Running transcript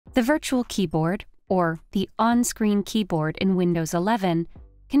The virtual keyboard, or the on-screen keyboard in Windows 11,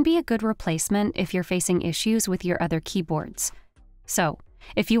 can be a good replacement if you're facing issues with your other keyboards. So,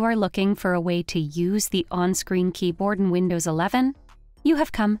 if you are looking for a way to use the on-screen keyboard in Windows 11, you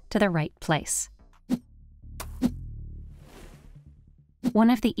have come to the right place. One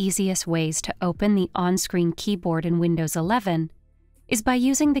of the easiest ways to open the on-screen keyboard in Windows 11 is by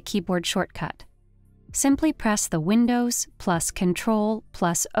using the keyboard shortcut. Simply press the Windows plus Control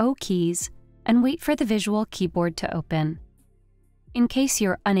plus O keys and wait for the visual keyboard to open. In case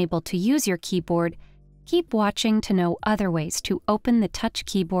you're unable to use your keyboard, keep watching to know other ways to open the touch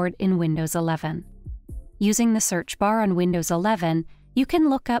keyboard in Windows 11. Using the search bar on Windows 11, you can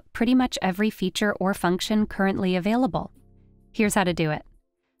look up pretty much every feature or function currently available. Here's how to do it.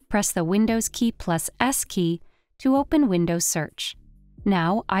 Press the Windows key plus S key to open Windows Search.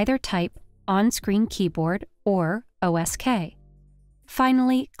 Now either type on-screen keyboard or OSK.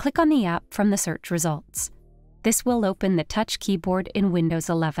 Finally, click on the app from the search results. This will open the touch keyboard in Windows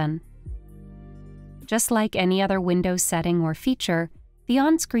 11. Just like any other Windows setting or feature, the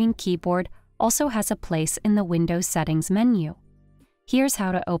on-screen keyboard also has a place in the Windows Settings menu. Here's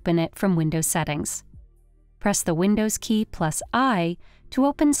how to open it from Windows Settings. Press the Windows key plus I to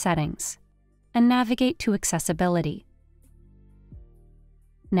open Settings, and navigate to Accessibility.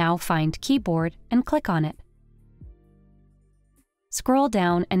 Now find Keyboard and click on it. Scroll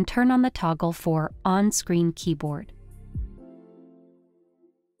down and turn on the toggle for On-Screen Keyboard.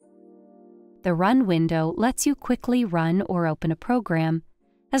 The Run window lets you quickly run or open a program,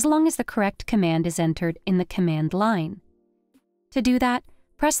 as long as the correct command is entered in the command line. To do that,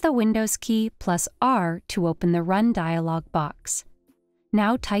 press the Windows key plus R to open the Run dialog box.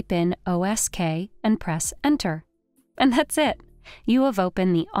 Now type in OSK and press Enter. And that's it! You have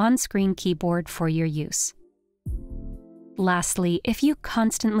opened the on-screen keyboard for your use. Lastly, if you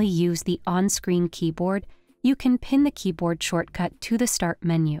constantly use the on-screen keyboard, you can pin the keyboard shortcut to the Start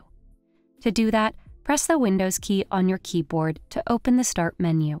menu. To do that, press the Windows key on your keyboard to open the Start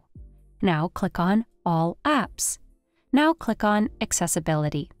menu. Now click on All Apps. Now click on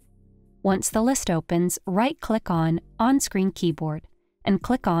Accessibility. Once the list opens, right-click on On-Screen Keyboard and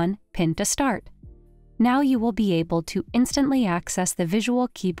click on Pin to Start. Now you will be able to instantly access the visual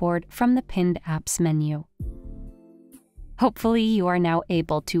keyboard from the Pinned Apps menu. Hopefully you are now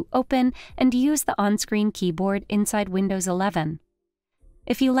able to open and use the on-screen keyboard inside Windows 11.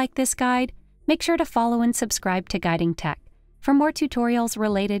 If you like this guide, make sure to follow and subscribe to Guiding Tech for more tutorials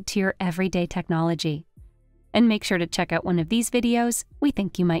related to your everyday technology. And make sure to check out one of these videos we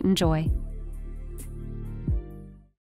think you might enjoy.